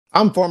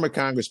I'm former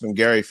Congressman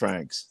Gary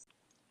Franks.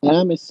 And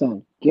I'm his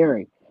son,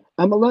 Gary,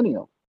 a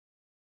millennial.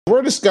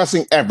 We're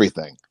discussing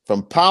everything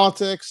from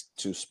politics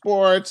to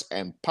sports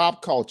and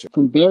pop culture.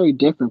 From very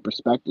different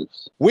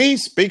perspectives. We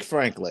speak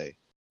frankly.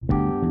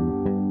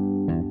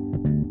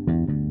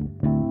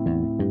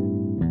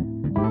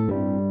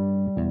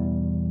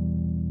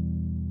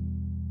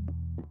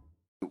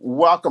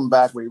 Welcome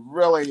back. We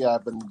really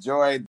have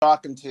enjoyed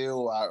talking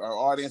to our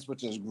audience,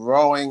 which is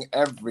growing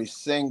every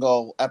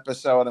single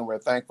episode, and we're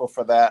thankful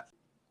for that.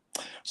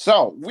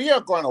 So we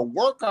are going to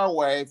work our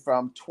way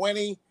from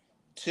 20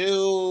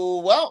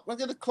 to, well, we'll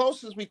get as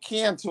close as we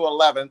can to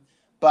 11.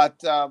 But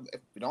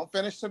if we don't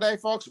finish today,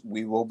 folks,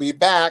 we will be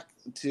back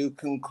to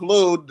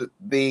conclude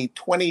the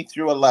 20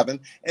 through 11.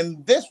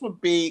 And this would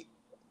be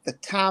the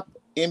top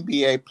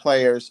NBA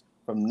players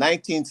from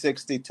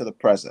 1960 to the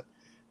present.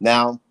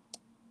 Now,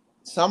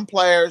 some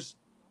players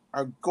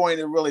are going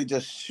to really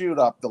just shoot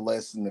up the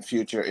list in the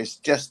future. It's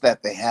just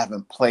that they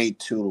haven't played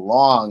too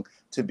long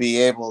to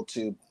be able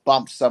to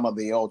bump some of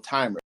the old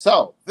timers.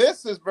 So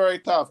this is very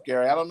tough,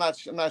 Gary. I'm not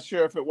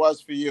sure if it was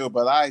for you,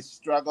 but I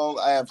struggled.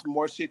 I have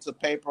more sheets of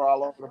paper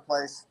all over the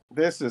place.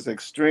 This is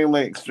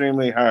extremely,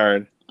 extremely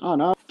hard. Oh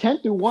no, 10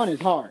 through 1 is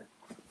hard.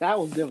 That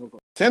was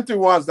difficult. 10 through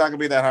 1 is not going to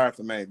be that hard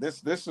for me.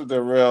 This is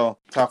the real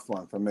tough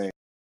one for me.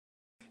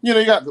 You know,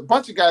 you got a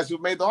bunch of guys who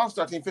made the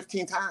All-Star team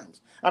 15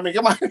 times. I mean,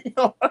 come on. You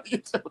know, what do you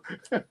do?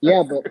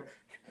 Yeah, but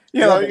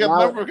you got a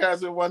number of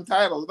guys who won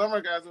titles, a number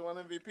of guys who won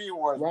MVP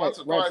awards, once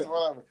or twice,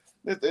 or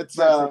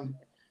whatever.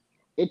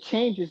 It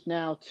changes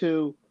now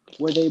to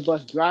were they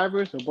bus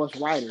drivers or bus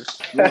riders?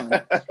 One,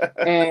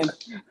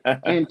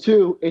 and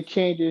two, it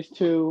changes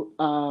to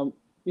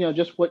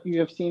just what you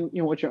have seen,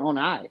 with your own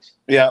eyes.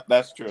 Yeah,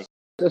 that's true.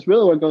 That's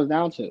really what it goes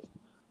down to.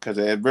 Because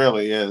it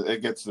really is.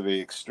 It gets to be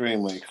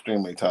extremely,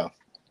 extremely tough.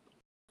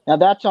 Now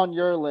that's on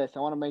your list. I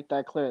want to make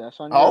that clear. That's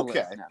on your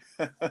list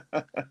now.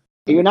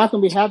 You're not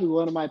going to be happy with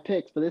one of my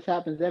picks, but this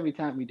happens every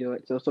time we do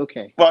it, so it's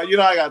okay. Well,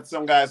 I got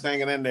some guys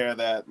hanging in there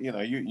that, you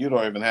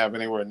don't even have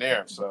anywhere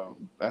near, so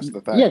that's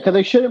the thing. Yeah, because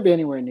they shouldn't be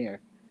anywhere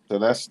near. So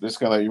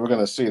we're going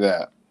to see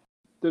that.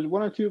 There's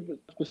one or two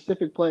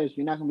specific players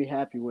you're not going to be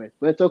happy with,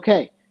 but it's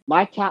okay.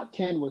 My top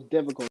 10 was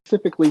difficult,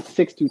 specifically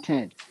 6 to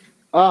 10.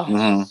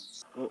 We'll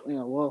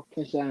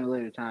catch that at a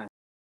later time.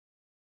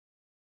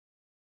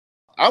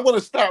 I want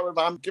to start with,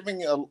 I'm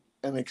giving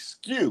an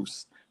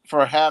excuse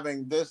for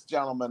having this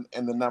gentleman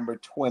in the number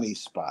 20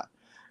 spot,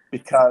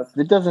 because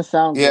it doesn't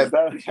sound good.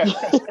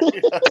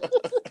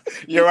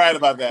 You're right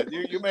about that.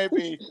 You may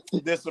be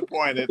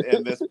disappointed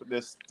in this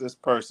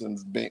person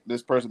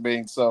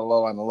being so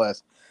low on the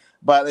list,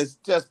 but it's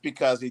just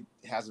because he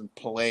hasn't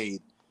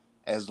played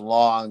as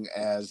long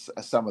as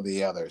some of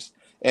the others,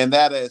 and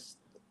I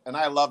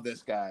love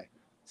this guy,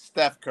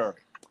 Steph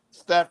Curry.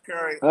 Steph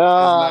Curry is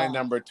my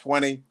number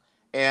 20.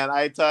 And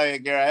I tell you,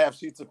 Gary, I have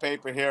sheets of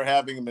paper here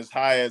having him as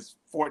high as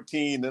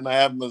 14, and I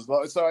have him as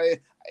low. So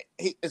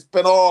it's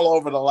been all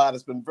over the lot.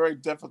 It's been very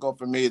difficult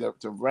for me to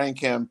rank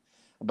him,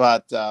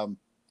 but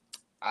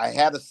I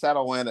had to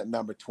settle in at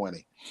number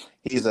 20.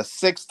 He's a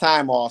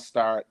 6-time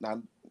All-Star.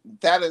 Now,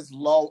 that is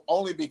low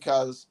only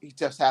because he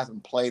just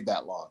hasn't played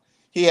that long.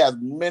 He has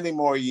many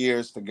more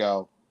years to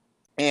go,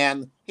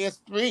 and he has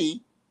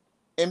 3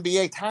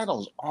 NBA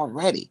titles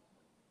already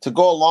to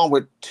go along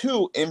with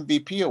 2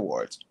 MVP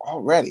awards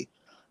already.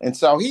 And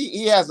so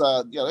he has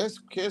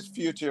his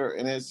future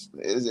and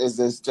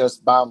is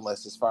just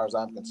boundless as far as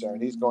I'm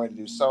concerned. He's going to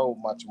do so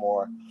much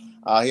more.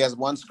 He has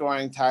 1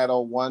 scoring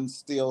title, 1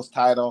 steals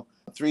title.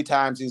 3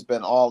 times he's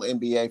been all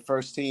NBA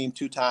first team,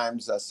 2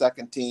 times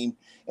second team.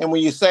 And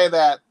when you say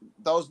that,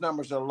 those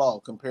numbers are low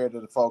compared to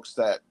the folks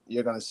that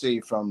you're going to see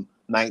from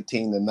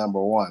 19 to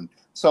number 1.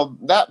 So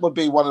that would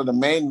be one of the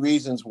main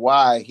reasons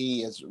why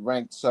he is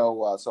ranked so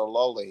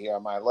lowly here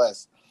on my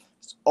list.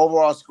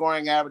 Overall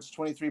scoring average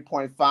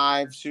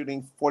 23.5,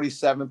 shooting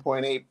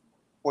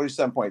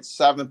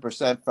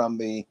 47.7% from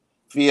the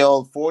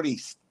field,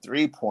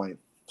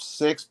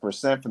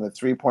 43.6% from the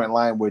three-point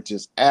line, which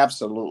is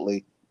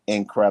absolutely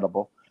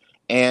incredible,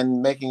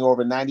 and making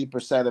over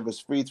 90% of his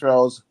free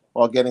throws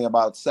while getting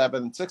about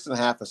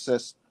 6.5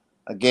 assists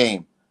a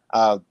game.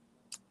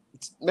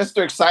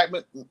 Mr.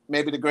 Excitement,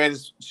 maybe the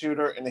greatest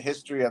shooter in the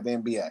history of the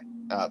NBA,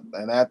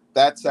 and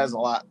that says a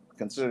lot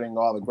considering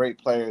all the great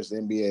players the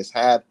NBA has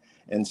had,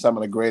 and some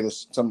of the great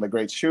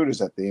shooters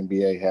that the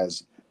NBA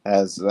has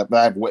that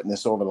I've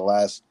witnessed over the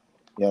last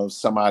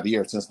some odd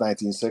years since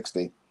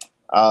 1960.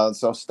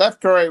 So Steph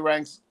Curry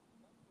ranks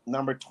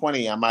number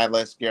 20 on my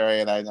list,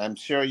 Gary, and I'm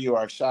sure you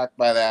are shocked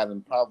by that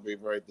and probably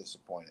very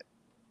disappointed.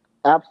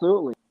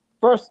 Absolutely.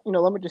 First,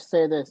 let me just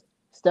say this.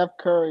 Steph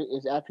Curry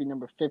is actually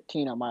number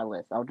 15 on my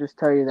list. I'll just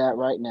tell you that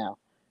right now.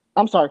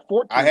 I'm sorry,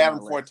 14. I had him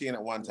 14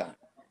 at one time.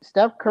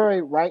 Steph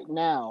Curry right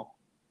now,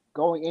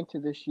 going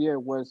into this year,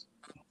 was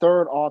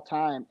 3rd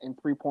all-time in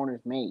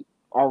three-pointers made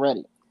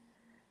already.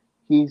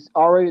 He's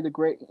already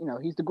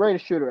he's the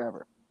greatest shooter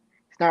ever.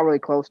 It's not really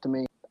close to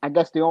me. I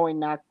guess the only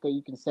knock that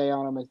you can say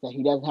on him is that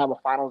he doesn't have a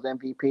Finals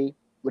MVP,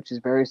 which is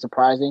very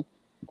surprising.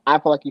 I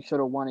feel like he should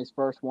have won his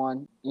first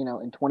one, in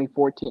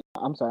 2014.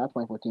 I'm sorry, not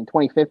 2014,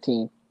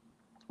 2015,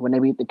 when they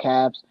beat the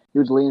Cavs. He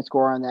was the leading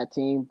scorer on that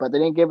team, but they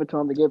didn't give it to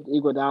him. They gave it to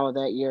Iguodala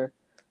that year.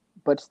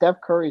 But Steph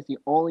Curry is the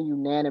only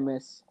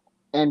unanimous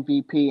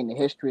MVP in the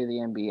history of the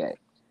NBA.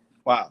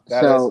 Wow,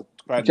 that is So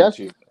quite an just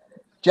achievement.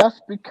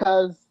 just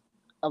because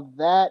of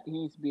that, he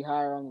needs to be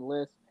higher on the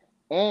list.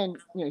 And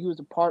he was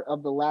a part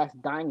of the last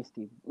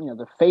dynasty.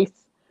 The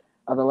face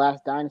of the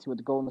last dynasty with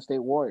the Golden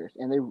State Warriors,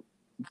 and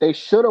they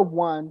should have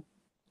won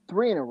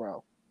three in a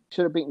row.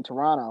 Should have beaten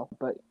Toronto,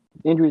 but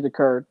injuries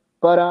occurred.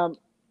 But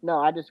no,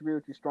 I disagree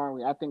with you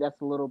strongly. I think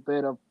that's a little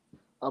bit of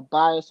a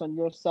bias on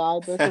your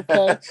side, but it's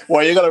okay.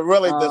 Well, you're gonna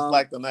really Um,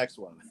 dislike the next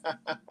one.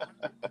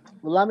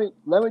 well,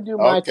 let me do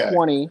my Okay.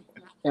 20,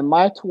 and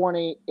my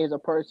 20 is a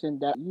person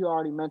that you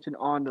already mentioned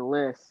on the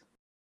list.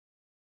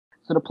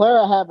 So the player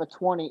I have at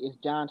 20 is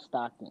John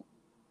Stockton.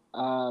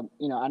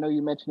 I know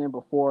you mentioned him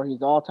before. He's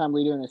the all-time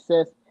leader in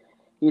assists.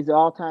 He's the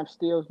all-time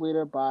steals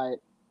leader by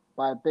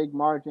a big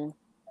margin.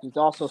 He's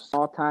also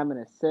all-time in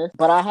assists.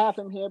 But I have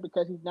him here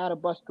because he's not a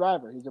bus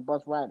driver. He's a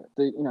bus rider.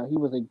 So, he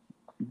was a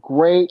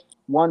great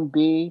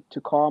 1B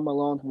to Karl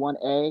Malone's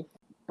 1A.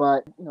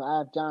 But, I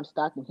have John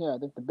Stockton here. I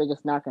think the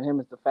biggest knock on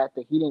him is the fact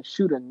that he didn't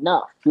shoot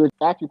enough. He was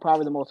actually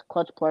probably the most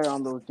clutch player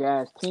on those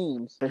Jazz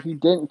teams, but he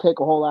didn't take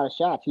a whole lot of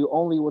shots. He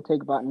only will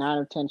take about 9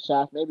 or 10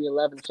 shots, maybe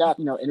 11 shots,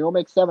 and he'll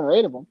make 7 or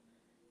 8 of them,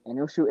 and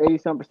he'll shoot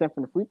 80-some%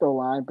 from the free throw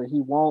line, but he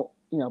won't,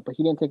 but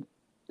he didn't take,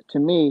 to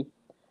me,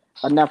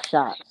 enough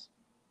shots.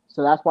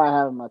 So that's why I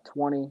have him at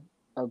 20.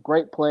 A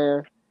great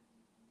player,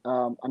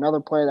 another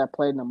player that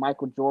played in the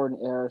Michael Jordan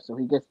era, so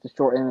he gets the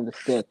short end of the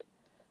stick.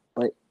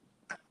 But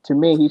to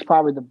me, he's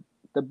probably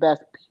the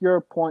best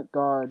pure point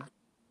guard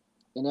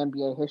in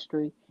NBA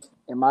history,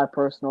 in my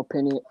personal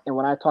opinion. And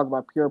when I talk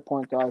about pure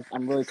point guards,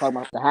 I'm really talking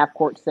about the half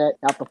court set,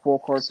 not the full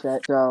court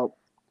set. So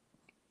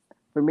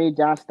for me,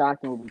 John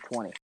Stockton will be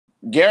 20.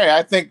 Gary,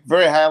 I think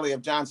very highly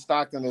of John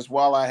Stockton as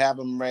well. I have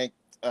him ranked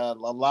a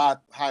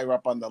lot higher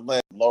up on the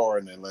list, lower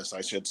in the list,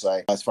 I should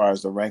say, as far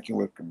as the ranking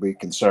would be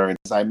concerned.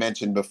 As I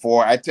mentioned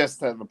before, I just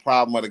have a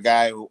problem with a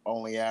guy who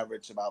only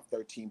averaged about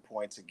 13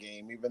 points a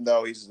game, even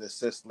though he's the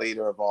assist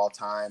leader of all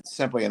time.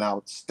 Simply an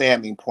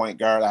outstanding point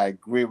guard. I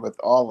agree with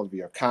all of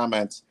your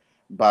comments,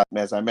 but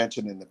as I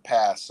mentioned in the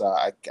past,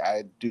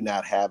 I do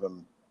not have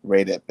him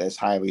rated as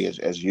highly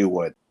as you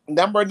would.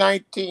 Number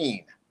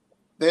 19.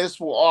 This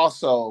will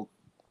also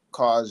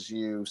cause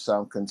you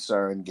some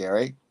concern,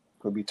 Gary.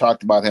 We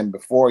talked about him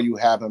before. You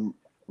have him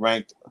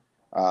ranked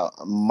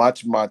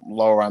much, much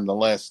lower on the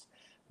list.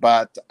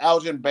 But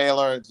Elgin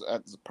Baylor is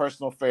a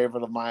personal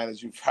favorite of mine,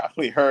 as you've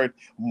probably heard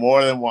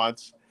more than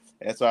once.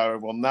 And so I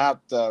will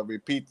not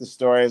repeat the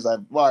stories. I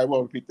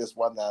will repeat this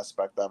one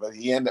aspect of it.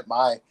 He ended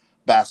my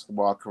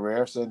basketball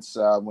career since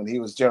when he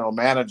was general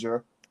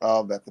manager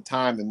of, at the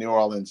time, the New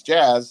Orleans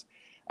Jazz.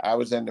 I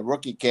was in the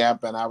rookie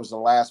camp, and I was the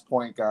last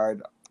point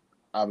guard.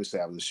 Obviously,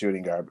 I was a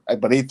shooting guard,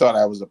 but he thought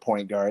I was a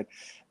point guard,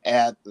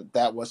 and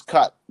that was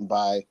cut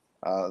by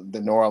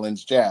the New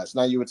Orleans Jazz.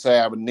 Now, you would say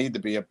I would need to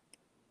be a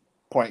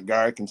point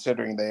guard,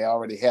 considering they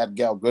already had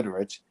Gail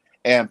Goodrich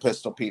and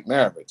Pistol Pete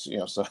Maravich.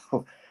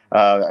 So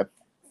uh,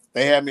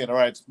 they had me in the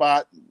right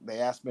spot. They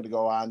asked me to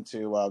go on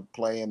to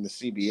play in the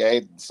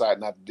CBA.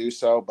 Decided not to do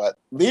so. But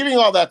leaving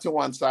all that to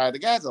one side, the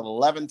guy's an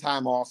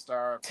 11-time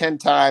All-Star,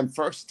 10-time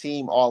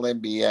first-team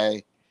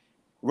All-NBA,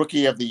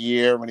 Rookie of the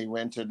Year when he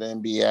entered the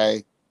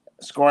NBA.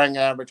 Scoring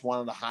average, one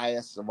of the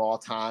highest of all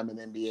time in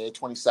the NBA,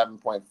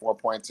 27.4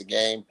 points a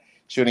game,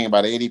 shooting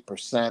about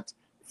 80%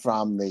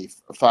 from the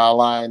foul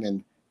line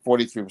and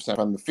 43%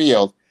 from the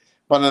field,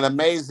 but an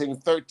amazing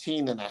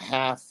 13 and a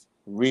half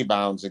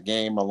rebounds a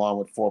game, along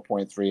with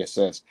 4.3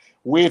 assists.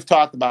 We've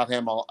talked about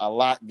him a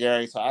lot,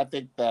 Gary, so I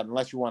think that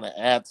unless you want to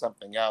add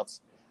something else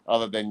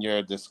other than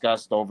your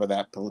disgust over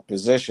that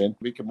position,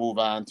 we can move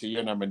on to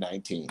your number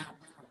 19.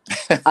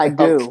 I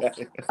do.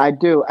 Okay. I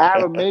do. I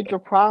have a major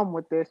problem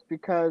with this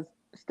because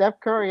Steph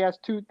Curry has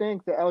two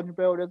things that Elgin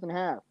Baylor doesn't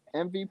have: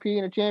 MVP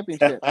and a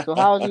championship. So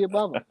how is he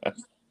above him?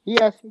 He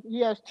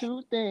has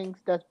two things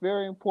that's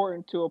very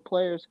important to a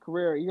player's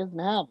career. He doesn't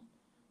have them.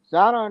 So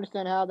I don't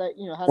understand how that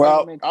doesn't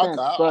Well, make okay, sense.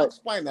 I'll But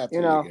explain that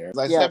you to you, know, Gary. As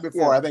I said yes,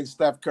 before, yes. I think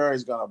Steph Curry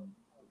is going to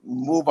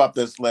move up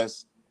this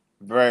list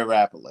very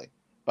rapidly.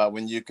 But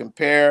when you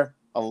compare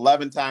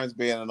 11 times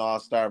being an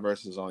All-Star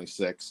versus only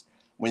 6,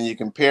 when you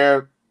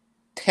compare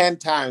 10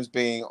 times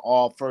being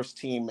all first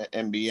team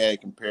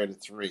NBA compared to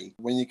 3,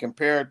 when you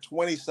compare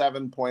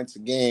 27 points a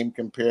game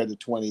compared to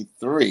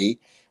 23,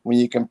 when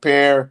you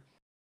compare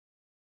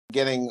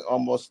getting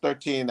almost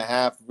 13 and a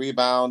half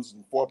rebounds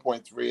and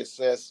 4.3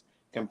 assists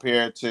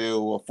compared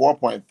to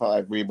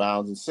 4.5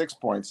 rebounds and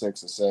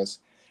 6.6 assists.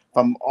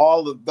 From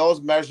all of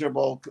those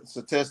measurable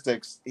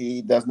statistics,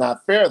 he does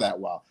not fare that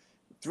well.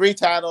 3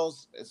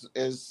 titles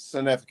is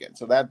significant.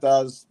 So that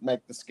does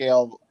make the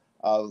scale,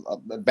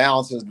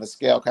 balances the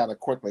scale kind of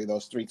quickly,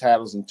 those 3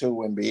 titles and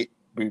 2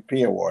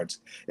 MVP awards.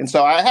 And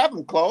so I have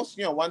them close.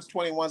 One's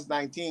 20, one's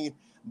 19,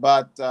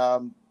 but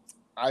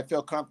I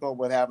feel comfortable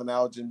with having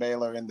Elgin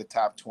Baylor in the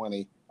top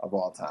 20 of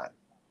all time.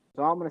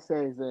 So all I'm gonna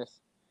say is this: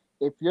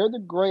 if you're the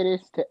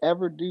greatest to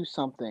ever do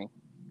something,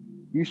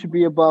 you should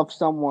be above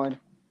someone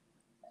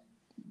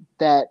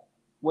that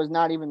was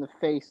not even the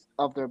face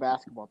of their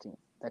basketball team.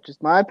 That's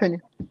just my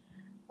opinion.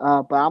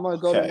 But I'm going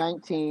to go to Okay.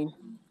 19.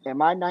 And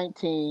my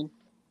 19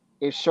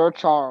 is Sir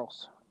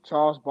Charles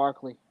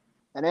Barkley,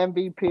 an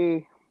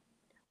MVP,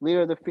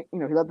 leader of the he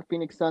led the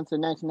Phoenix Suns to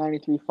the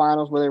 1993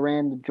 Finals where they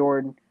ran to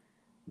Jordan.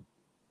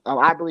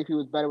 I believe he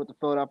was better with the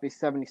Philadelphia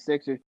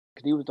 76ers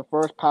because he was the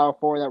first power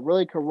forward that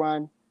really could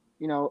run,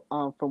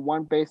 from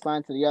one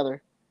baseline to the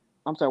other.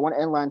 I'm sorry, one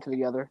end line to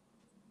the other,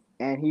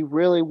 and he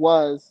really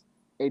was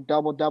a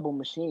double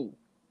machine.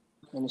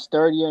 In his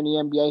third year in the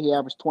NBA, he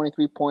averaged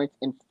 23 points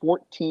and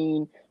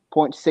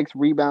 14.6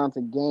 rebounds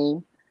a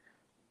game,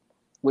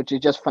 which is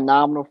just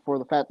phenomenal for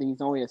the fact that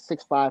he's only a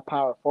 6'5"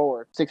 power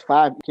forward.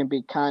 6'5" can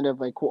be kind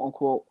of a quote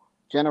unquote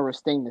generous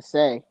thing to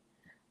say.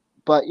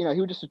 But, he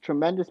was just a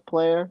tremendous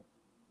player.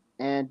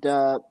 And,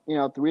 the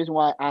reason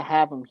why I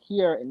have him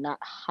here and not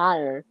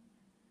higher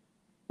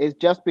is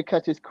just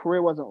because his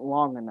career wasn't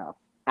long enough.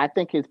 I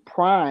think his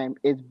prime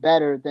is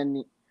better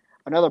than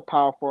another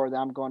power forward that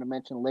I'm going to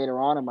mention later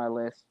on in my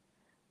list.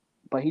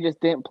 But he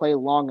just didn't play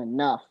long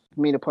enough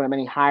for me to put him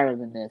any higher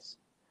than this.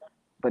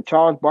 But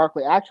Charles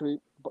Barkley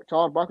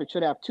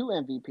should have 2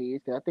 MVPs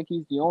because I think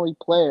he's the only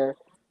player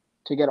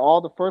to get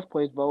all the first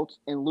place votes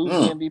and lose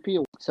the MVP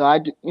award. So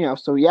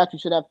he actually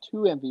should have 2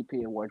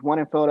 MVP awards, one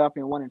in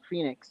Philadelphia and one in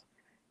Phoenix.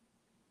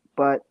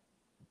 But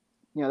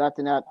that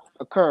did not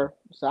occur.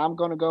 So I'm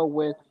going to go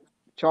with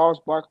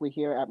Charles Barkley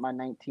here at my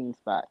 19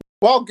 spot.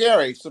 Well,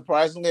 Gary,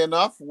 surprisingly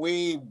enough,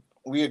 we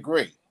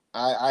agree.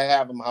 I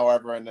have him,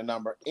 however, in the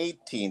number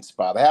 18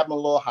 spot. I have him a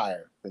little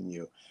higher than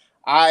you.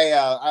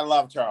 I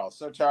love Charles.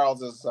 So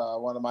Charles is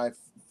one of my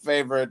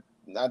favorite,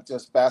 not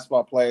just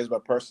basketball players,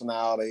 but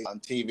personality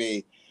on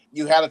TV.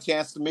 You had a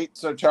chance to meet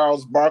Sir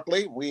Charles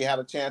Barkley. We had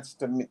a chance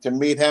to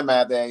meet him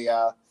at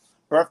a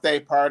birthday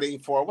party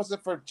was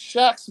it for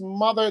Shaq's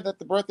mother that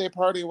the birthday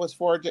party was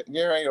for,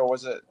 Gary, or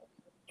was it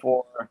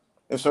for?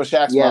 It was for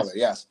Shaq's mother,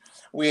 yes.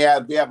 We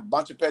have a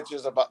bunch of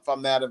pictures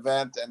from that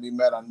event, and we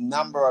met a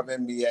number of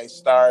NBA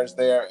stars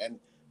there. And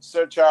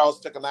Sir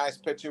Charles took a nice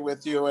picture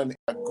with you and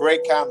a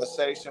great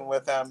conversation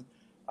with him.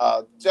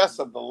 Just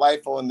a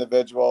delightful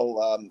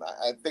individual.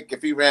 I think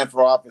if he ran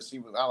for office,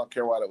 I don't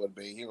care what it would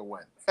be, he would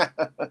win.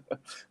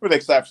 With the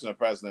exception of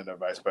president or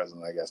vice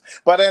president, I guess.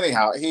 But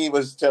anyhow, he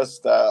was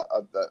just a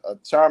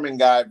charming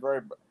guy,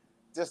 very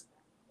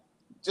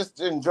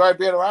just enjoy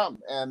being around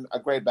him, and a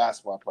great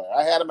basketball player.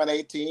 I had him at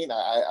 18.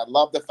 I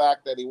love the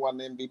fact that he won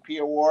the MVP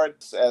award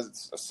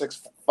as a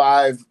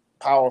 6'5"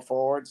 power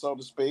forward, so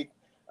to speak.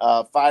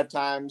 5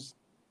 times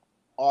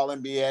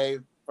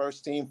All-NBA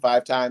first team,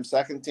 5 times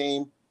second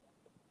team.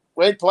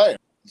 Great player.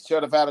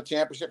 Should have had a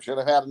championship, should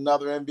have had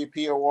another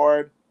MVP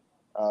award.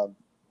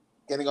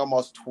 Getting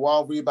almost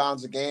 12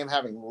 rebounds a game,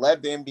 having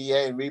led the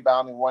NBA in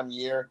rebounding 1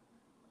 year.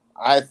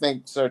 I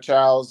think Sir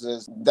Charles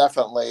is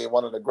definitely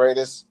one of the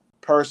greatest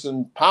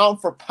person pound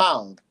for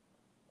pound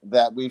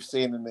that we've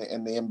seen in the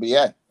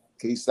NBA.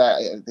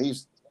 He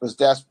was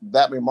just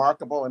that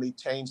remarkable, and he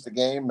changed the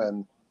game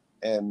and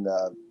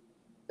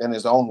in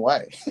his own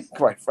way,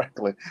 quite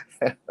frankly.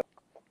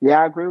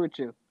 Yeah, I agree with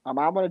you. I'm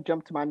going to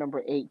jump to my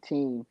number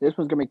 18. This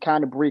one's going to be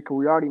kind of brief because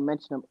we already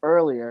mentioned him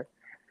earlier.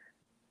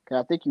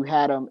 Because I think you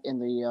had him in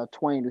the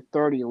 20 to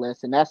 30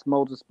 list, and that's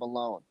Moses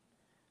Malone.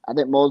 I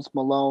think Moses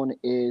Malone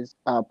is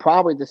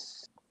probably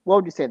what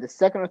would you say, the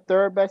second or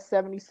third best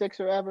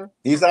 76er ever?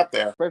 He's up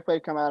there. First player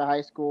to come out of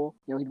high school.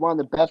 He's one of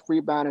the best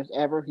rebounders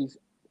ever. He's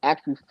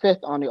actually 5th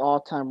on the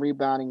all-time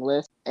rebounding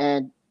list.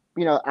 And,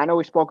 I know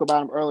we spoke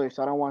about him earlier,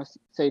 so I don't want to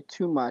say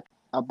too much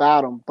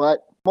about him.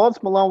 But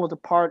Moses Malone was a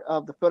part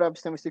of the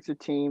Philadelphia 76er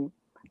team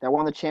that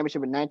won the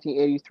championship in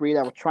 1983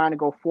 that was trying to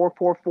go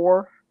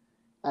 4-4-4,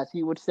 as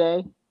he would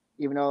say,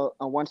 even though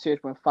on one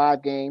series went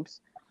 5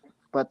 games.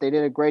 But they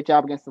did a great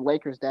job against the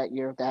Lakers that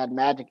year. They had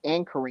Magic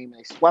and Kareem, and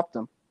they swept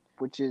them,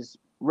 which is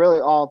really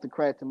all the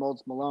credit to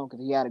Moses Malone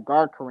because he had a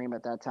guard Kareem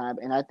at that time.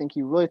 And I think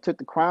he really took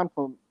the crown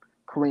from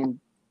Kareem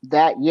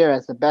that year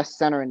as the best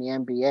center in the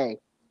NBA.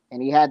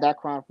 And he had that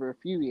crown for a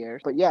few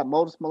years. But yeah,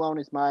 Moses Malone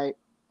is my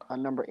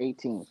number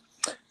 18.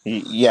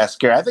 Yes,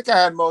 Gary. I think I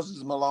had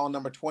Moses Malone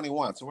number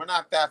 21. So we're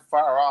not that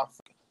far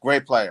off.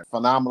 Great player.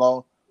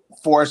 Phenomenal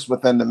force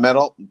within the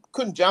middle.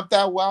 Couldn't jump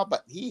that well,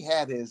 but he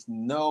had his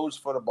nose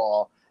for the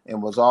ball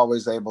and was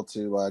always able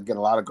to get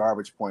a lot of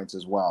garbage points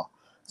as well.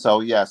 So,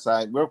 yes,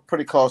 we're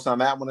pretty close on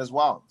that one as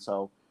well.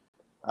 So,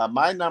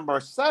 my number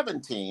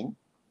 17,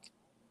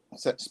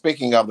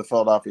 speaking of the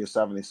Philadelphia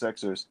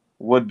 76ers,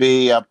 would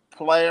be a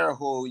player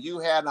who you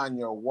had on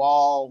your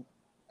wall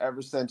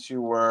ever since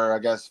you were, I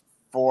guess,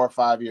 4 or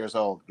 5 years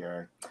old,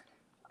 Gary.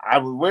 I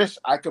wish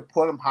I could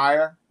put him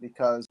higher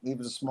because he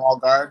was a small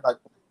guard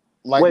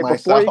like Wait,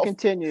 myself. before you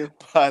continue.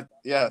 But,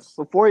 yes.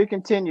 Before you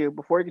continue,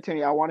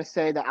 I want to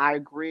say that I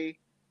agree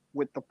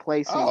with the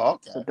placing. Oh,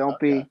 okay. So don't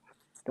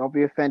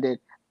be offended.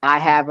 I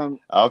have him.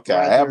 Okay,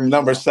 right I have here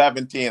number well.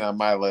 17 on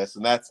my list,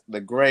 and that's the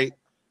great.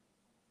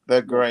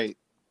 You're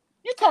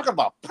talking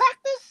about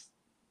practice?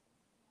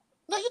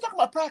 No, you're talking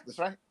about practice,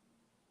 right?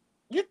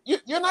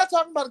 You're not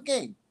talking about a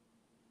game.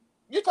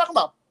 You're talking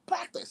about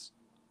practice.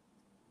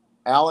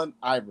 Allen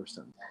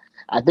Iverson.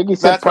 I think he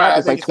said That's right.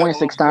 I practice think like he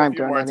said it 26 a times few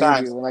during more that interview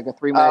times. in like a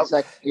 3 minute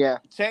second. Yeah.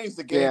 Changed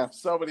the game Yeah.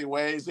 so many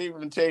ways. He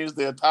even changed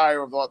the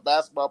attire of what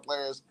basketball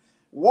players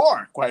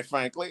wore, quite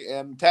frankly,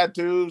 and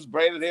tattoos,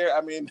 braided hair.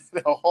 I mean,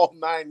 the whole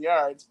 9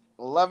 yards.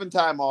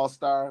 11-time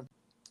All-Star,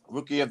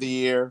 Rookie of the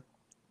Year,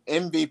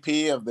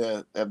 MVP of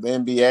the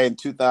NBA in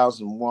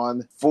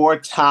 2001. 4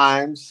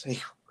 times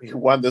he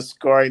won the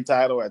scoring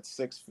title at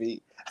 6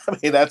 feet. I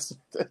mean, that's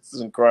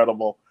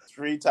incredible.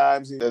 3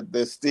 times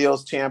the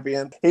steals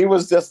champion. He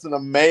was just an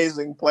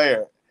amazing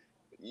player.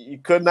 You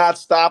could not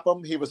stop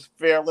him. He was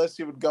fearless.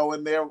 He would go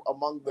in there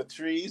among the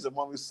trees,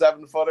 among the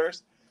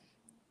 7-footers.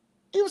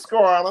 He would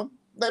score on them.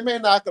 They may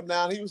knock him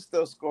down. He would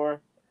still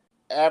score.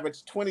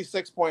 Averaged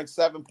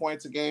 26.7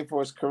 points a game for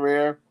his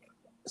career,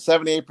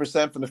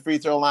 78% from the free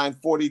throw line,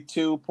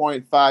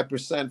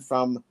 42.5%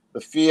 from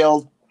the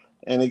field,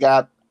 and he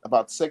got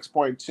about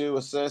 6.2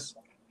 assists.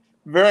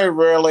 Very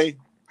rarely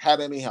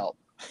had any help.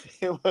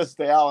 It was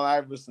the Allen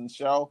Iverson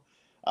show,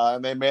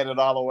 and they made it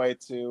all the way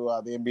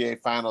to the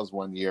NBA Finals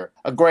one year.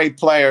 A great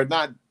player,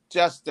 not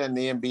just in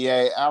the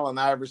NBA. Allen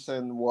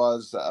Iverson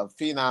was a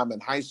phenom in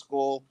high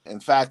school. In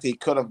fact, he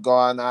could have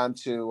gone on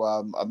to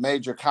a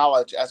major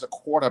college as a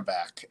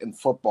quarterback in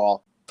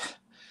football.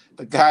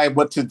 The guy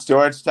went to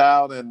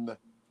Georgetown and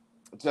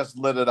just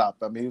lit it up.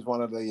 I mean, he's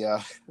one of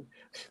the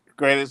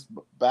greatest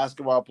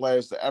basketball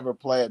players to ever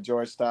play at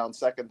Georgetown,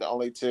 second to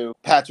only to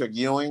Patrick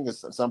Ewing,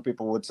 as some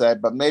people would say,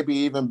 but maybe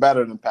even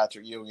better than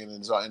Patrick Ewing in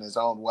his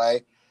own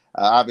way.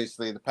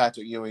 Obviously, the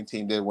Patrick Ewing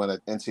team did win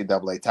an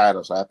NCAA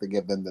title, so I have to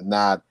give them the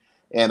nod.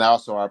 And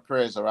also, our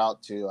prayers are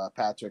out to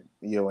Patrick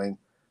Ewing.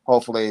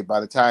 Hopefully,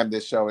 by the time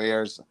this show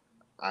airs,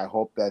 I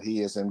hope that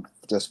he is in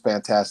just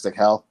fantastic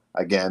health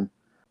again.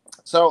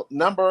 So,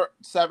 number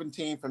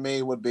 17 for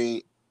me would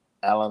be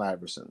Allen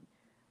Iverson.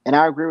 And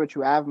I agree with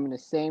you. I have him in the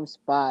same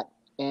spot,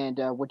 and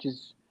which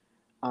is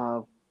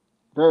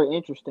very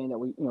interesting that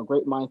we,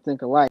 great minds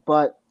think alike.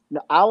 But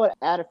I would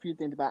add a few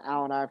things about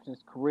Allen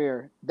Iverson's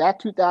career. That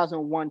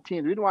 2001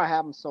 team, the reason why I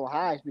have him so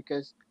high is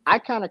because I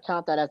kind of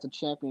count that as a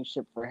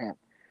championship for him,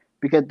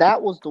 because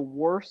that was the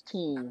worst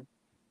team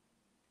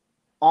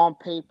on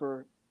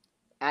paper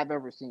I've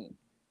ever seen.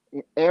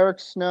 Eric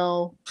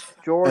Snow,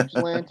 George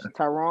Lynch,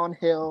 Tyronn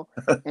Hill,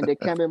 and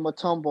Dikembe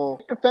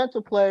Mutombo,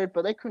 defensive players,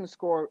 but they couldn't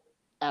score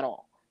at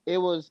all. It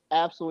was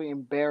absolutely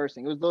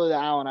embarrassing. It was literally the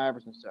Allen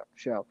Iverson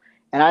show.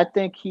 And I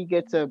think he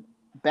gets a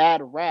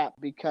bad rap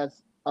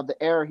because of the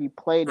era he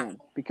played in.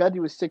 Because he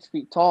was 6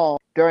 feet tall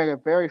during a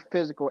very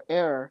physical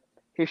era,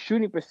 his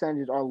shooting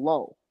percentages are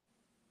low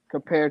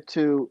compared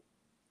to,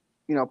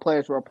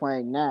 players who are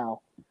playing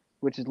now,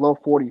 which is low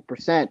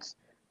 40%.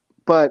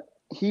 But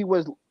he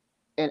was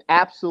an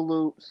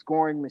absolute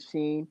scoring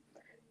machine.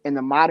 In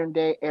the modern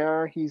day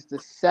era, he had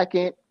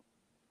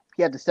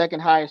the second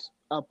highest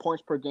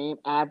points per game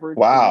average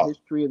in the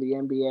history of the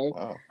NBA.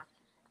 Wow.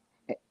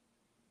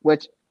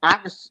 Which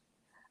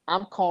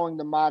I'm calling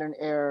the modern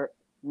era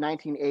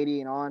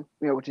 1980 and on,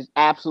 which is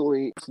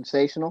absolutely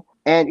sensational.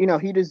 And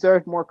he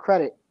deserves more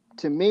credit.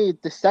 To me,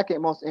 the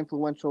second most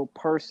influential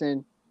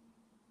person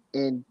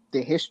in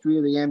the history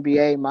of the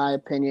NBA, in my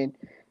opinion.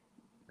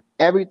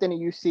 Everything that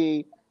you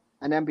see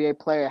an NBA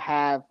player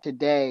have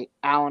today,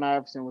 Allen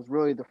Iverson was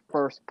really the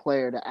first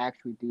player to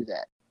actually do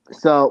that.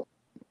 So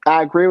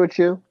I agree with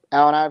you.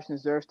 Allen Iverson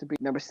deserves to be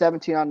number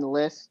 17 on the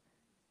list.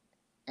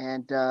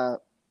 And no,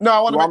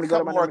 I want to make a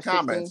couple more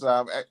 16?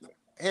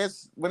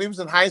 comments. When he was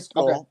in high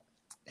school,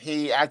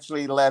 he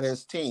actually led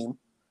his team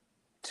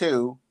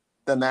to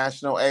the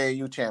National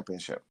AAU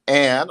Championship.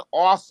 And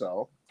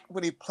also,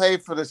 when he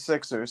played for the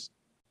Sixers,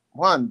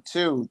 5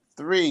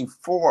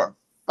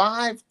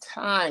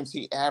 times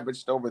he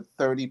averaged over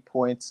 30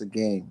 points a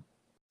game.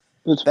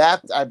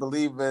 That, I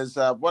believe, is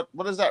what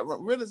is that?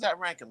 Where does that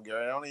rank him,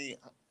 Gary?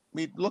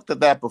 We looked at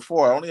that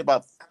before. Only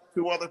about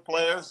 2 other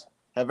players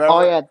have ever.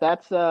 Oh yeah,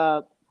 that's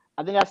I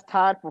think that's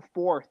tied for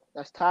fourth.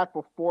 That's tied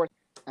for fourth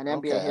in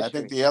NBA history. I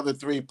think the other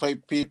 3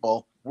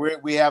 people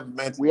we haven't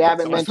mentioned. We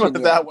haven't mentioned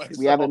yet. That way.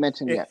 We haven't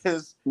mentioned yet. It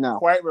is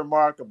quite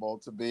remarkable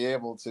to be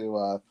able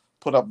to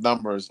put up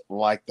numbers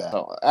like that.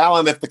 So,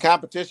 Allen, if the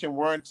competition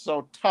weren't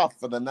so tough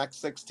for the next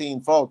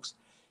 16 folks,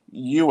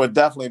 you would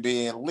definitely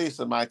be at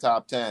least in my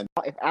top 10.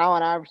 If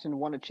Allen Iverson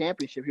won a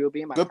championship, he would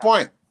be in my top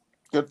 10.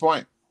 Good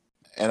point.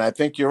 And I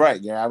think you're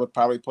right. Yeah, I would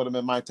probably put him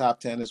in my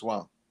top 10 as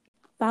well.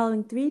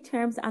 Following 3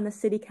 terms on the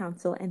City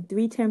Council and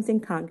 3 terms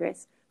in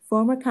Congress,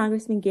 former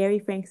Congressman Gary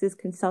Franks'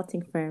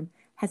 consulting firm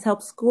has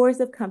helped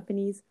scores of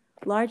companies,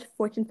 large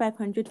Fortune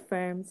 500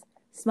 firms,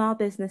 small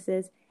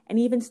businesses, and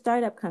even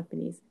startup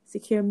companies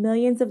secure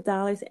millions of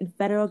dollars in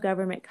federal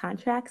government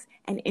contracts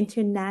and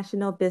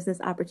international business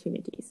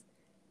opportunities.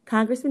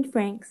 Congressman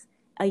Franks,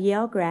 a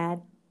Yale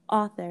grad,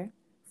 author,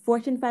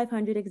 Fortune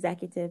 500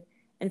 executive,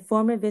 and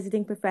former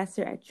visiting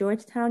professor at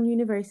Georgetown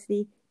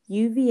University,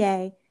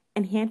 UVA,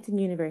 and Hampton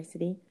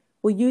University,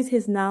 will use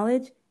his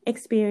knowledge,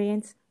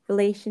 experience,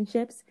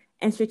 relationships,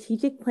 and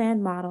strategic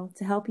plan model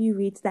to help you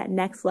reach that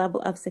next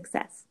level of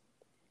success.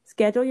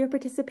 Schedule your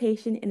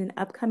participation in an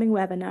upcoming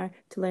webinar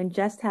to learn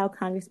just how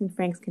Congressman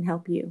Franks can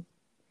help you.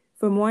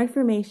 For more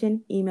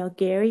information, email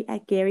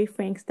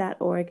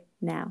gary@garyfranks.org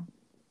now.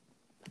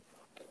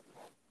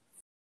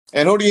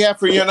 And who do you have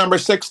for your number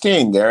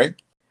 16, Gary?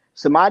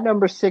 So my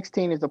number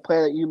 16 is a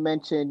player that you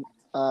mentioned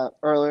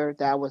earlier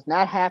that I was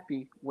not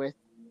happy with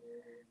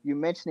you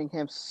mentioning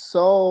him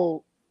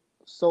so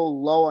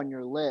low on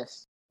your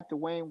list.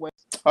 Dwyane Wade.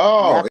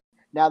 Oh.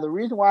 Now the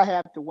reason why I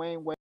have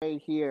Dwyane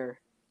Wade here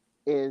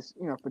is,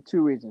 for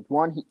two reasons.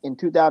 One, in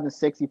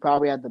 2006, he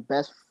probably had the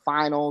best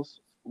finals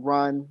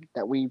run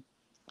that we've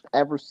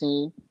ever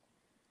seen.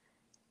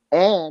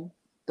 And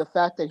the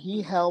fact that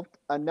he helped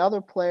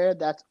another player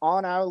that's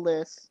on our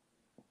list,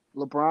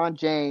 LeBron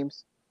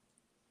James,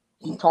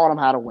 he taught him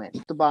how to win.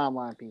 The bottom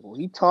line, people.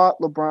 He taught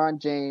LeBron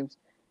James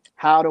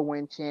how to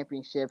win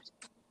championships,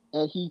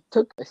 and he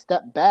took a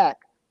step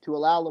back to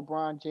allow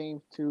LeBron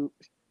James to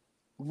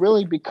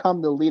really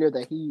become the leader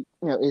that he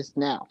is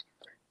now.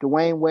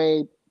 Dwyane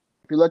Wade,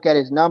 if you look at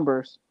his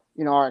numbers,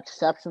 are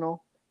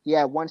exceptional. He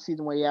had one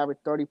season where he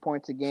averaged 30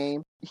 points a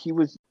game. He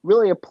was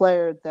really a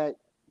player that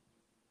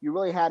you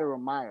really had to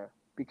admire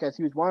because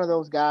he was one of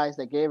those guys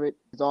that gave it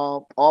his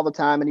all the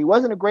time. And he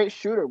wasn't a great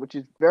shooter, which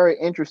is very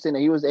interesting that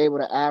he was able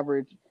to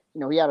average,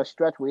 he had a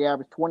stretch where he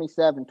averaged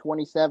 27,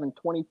 27,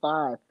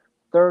 25,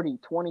 30,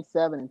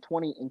 27, and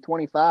 20 and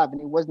 25.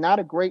 And he was not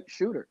a great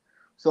shooter.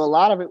 So a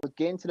lot of it was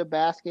getting to the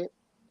basket,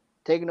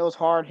 taking those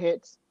hard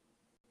hits,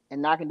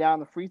 and knocking down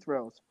the free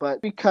throws.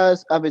 But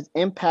because of his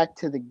impact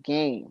to the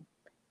game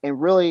and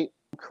really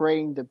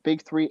creating the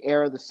Big Three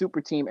era, the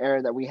super team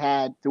era that we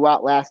had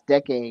throughout last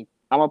decade,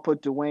 I'm going to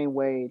put Dwyane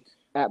Wade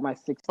at my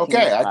 16th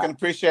Okay, spot. I can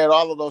appreciate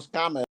all of those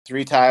comments.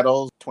 3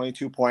 titles,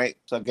 22 points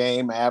a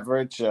game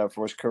average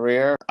for his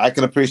career. I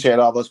can appreciate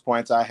all those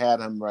points. I had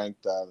him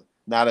ranked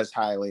not as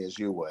highly as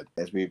you would,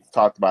 as we've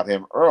talked about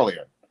him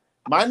earlier.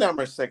 My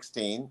number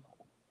 16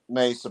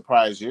 may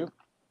surprise you,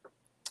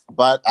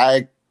 but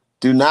I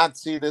do not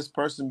see this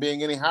person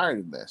being any higher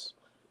than this,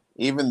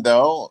 even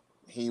though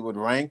he would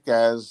rank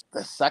as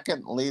the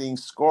second leading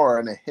scorer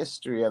in the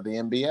history of the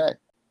NBA,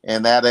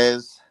 and that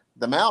is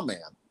the mailman,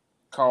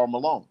 Karl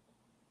Malone.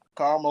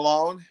 Karl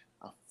Malone,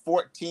 a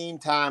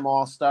 14-time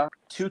All-Star.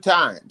 2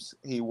 times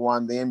he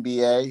won the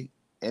NBA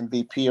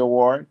MVP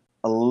award.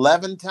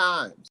 11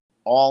 times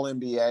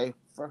All-NBA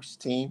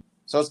first team.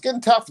 So it's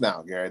getting tough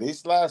now, Gary.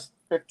 These last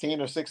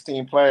 15 or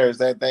 16 players,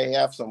 they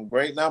have some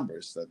great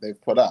numbers that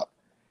they've put up.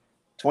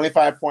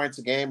 25 points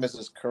a game is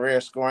his career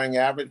scoring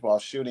average while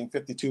shooting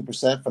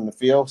 52% from the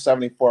field,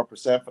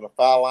 74% from the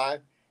foul line,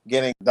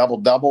 getting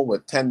double-double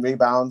with 10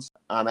 rebounds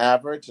on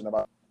average and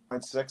about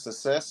 0.6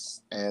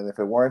 assists. And if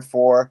it weren't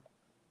for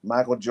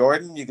Michael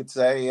Jordan, you could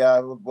say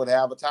would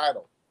have a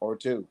title or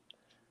 2.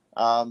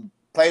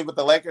 Played with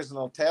the Lakers in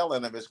the tail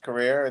end of his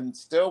career and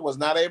still was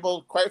not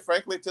able, quite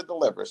frankly, to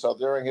deliver. So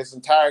during his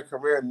entire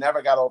career,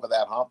 never got over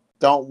that hump.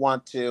 Don't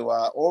want to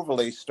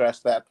overly stress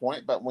that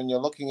point, but when you're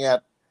looking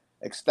at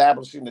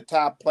establishing the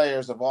top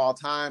players of all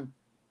time,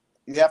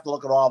 you have to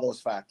look at all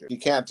those factors. You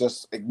can't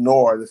just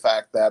ignore the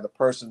fact that a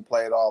person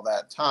played all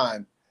that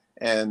time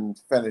and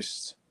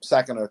finished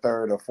second or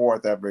third or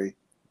fourth every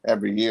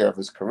year of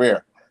his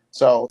career.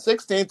 So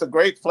 16th, a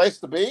great place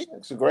to be.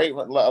 It's a great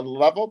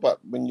level, but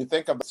when you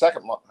think of the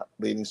second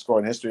leading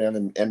scorer in history in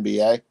the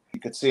NBA, you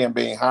could see him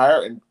being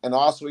higher. And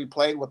also he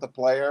played with a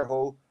player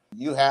who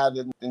you had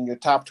in your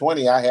top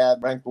 20, I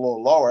had ranked a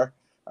little lower,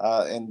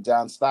 in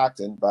John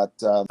Stockton, but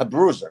a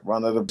bruiser,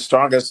 one of the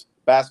strongest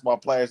basketball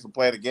players to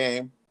play the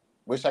game.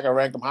 Wish I could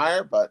rank him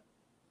higher, but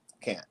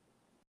can't.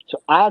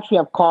 So I actually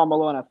have Karl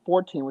Malone at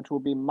 14, which will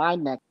be my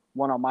next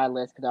one on my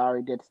list because I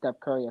already did Steph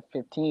Curry at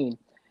 15.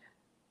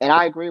 And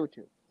I agree with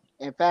you.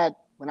 In fact,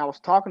 when I was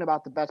talking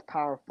about the best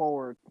power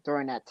forward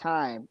during that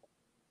time,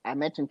 I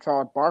mentioned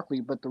Charles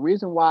Barkley, but the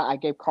reason why I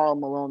gave Karl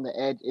Malone the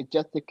edge is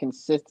just the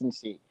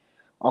consistency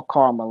of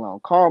Karl Malone.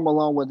 Karl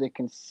Malone was a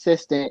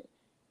consistent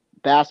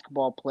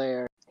basketball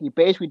player. He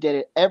basically did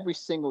it every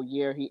single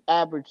year. He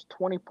averaged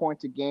 20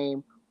 points a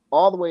game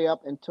all the way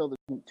up until the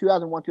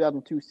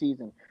 2001-2002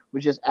 season,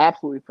 which is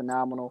absolutely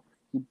phenomenal.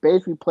 He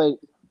basically played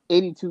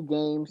 82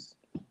 games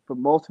for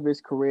most of his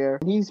career.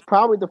 He's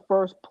probably the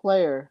first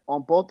player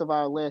on both of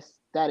our lists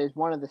that is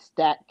one of the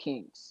stat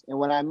kings. And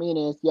what I mean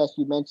is, yes,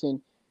 you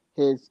mentioned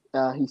he's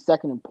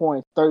second in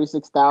points,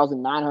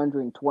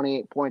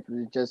 36,928 points, which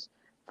is just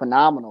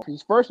phenomenal.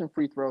 He's first in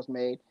free throws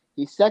made.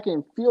 He's second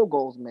in field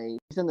goals made.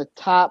 He's in the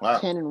top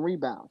 10 in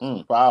rebounds.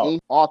 Wow.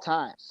 All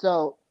time.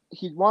 So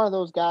he's one of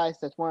those guys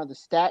that's one of the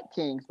stat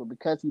kings, but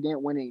because he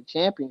didn't win any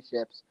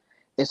championships,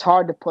 it's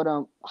hard to put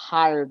him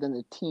higher than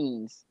the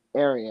teens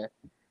area.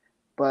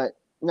 But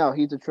no,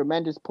 he's a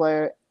tremendous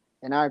player,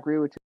 and I agree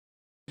with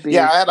you.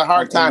 Yeah, I had a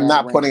hard time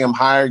not putting him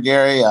higher,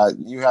 Gary.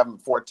 You have him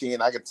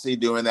 14. I could see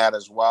doing that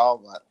as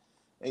well. But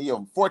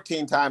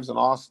 14 times an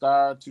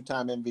All-Star,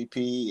 2-time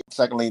MVP,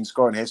 second leading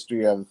scorer in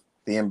history of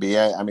the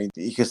NBA. I mean,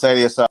 you could say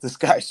to yourself, this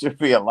guy should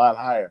be a lot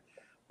higher.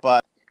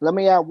 But let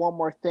me add one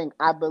more thing.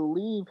 I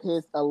believe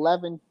his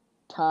 11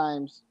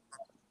 times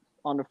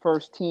on the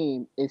first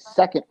team is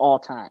second all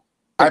time.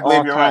 I second believe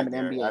all you're time right, in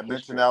Gary. NBA I history.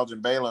 mentioned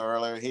Elgin Baylor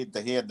earlier.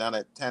 He had done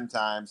it 10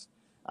 times.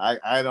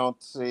 I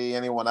don't see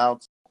anyone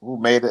else who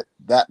made it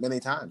that many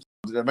times.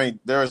 I mean,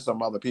 there are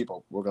some other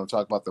people. We're going to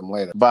talk about them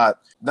later. But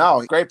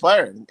no, great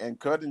player and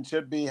could and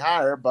should be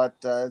higher, but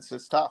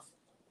it's tough.